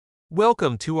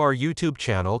Welcome to our YouTube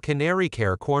channel Canary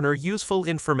Care Corner, useful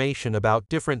information about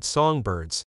different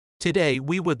songbirds. Today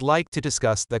we would like to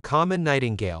discuss the common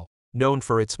nightingale, known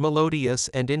for its melodious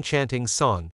and enchanting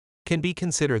song, can be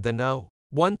considered the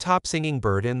No.1 top singing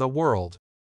bird in the world.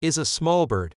 Is a small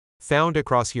bird, found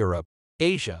across Europe,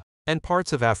 Asia, and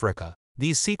parts of Africa.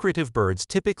 These secretive birds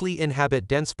typically inhabit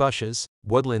dense bushes,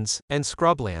 woodlands, and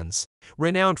scrublands,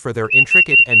 renowned for their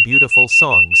intricate and beautiful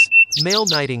songs. Male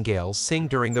nightingales sing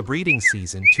during the breeding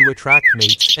season to attract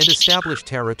mates and establish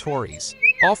territories,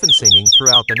 often singing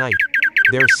throughout the night.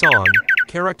 Their song,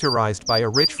 characterized by a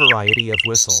rich variety of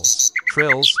whistles,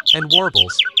 trills, and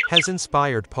warbles, has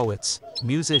inspired poets,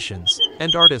 musicians,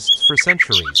 and artists for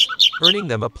centuries, earning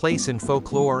them a place in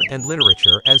folklore and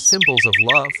literature as symbols of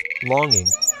love, longing,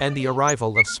 and the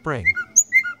arrival of spring.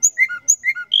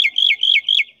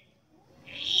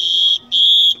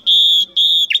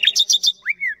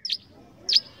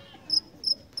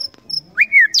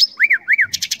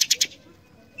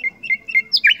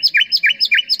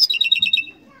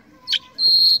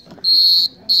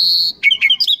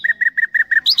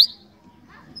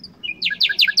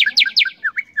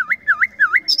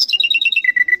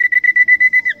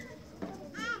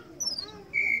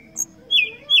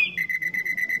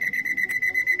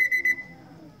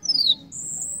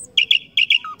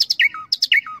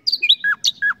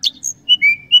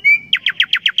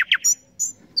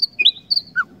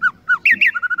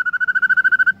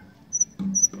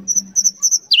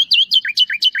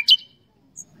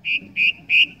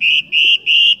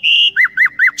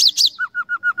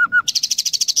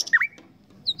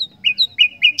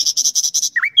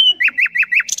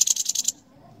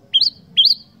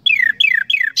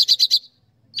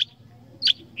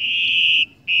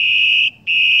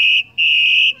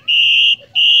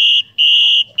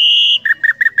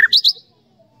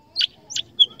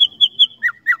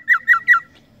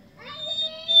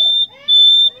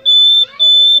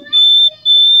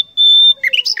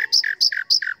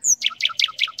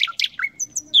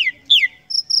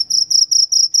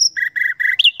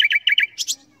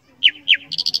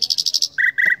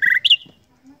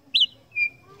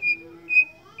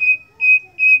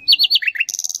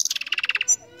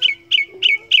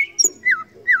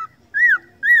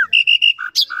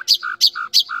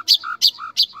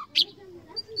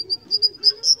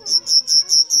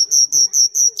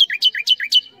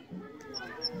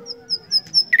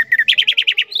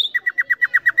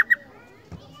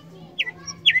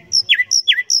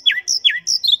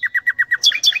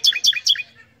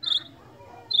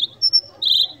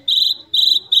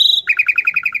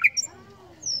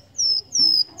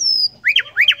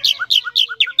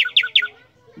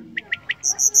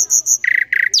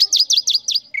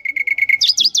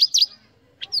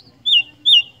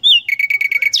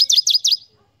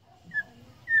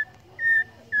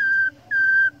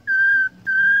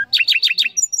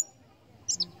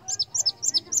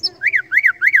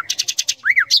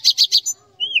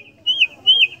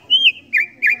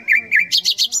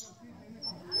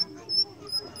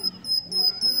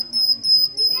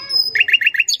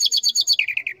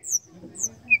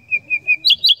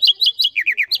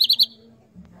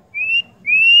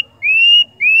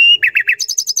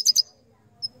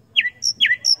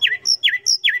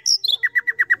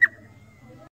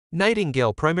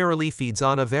 Nightingale primarily feeds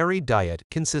on a varied diet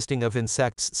consisting of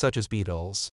insects such as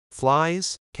beetles,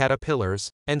 flies, caterpillars,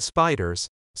 and spiders,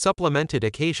 supplemented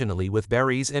occasionally with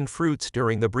berries and fruits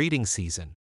during the breeding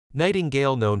season.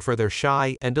 Nightingale known for their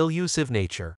shy and elusive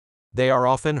nature. They are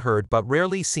often heard but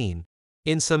rarely seen.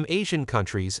 In some Asian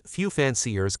countries, few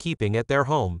fanciers keeping at their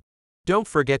home. Don't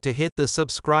forget to hit the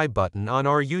subscribe button on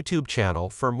our YouTube channel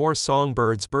for more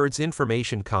songbirds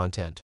information content.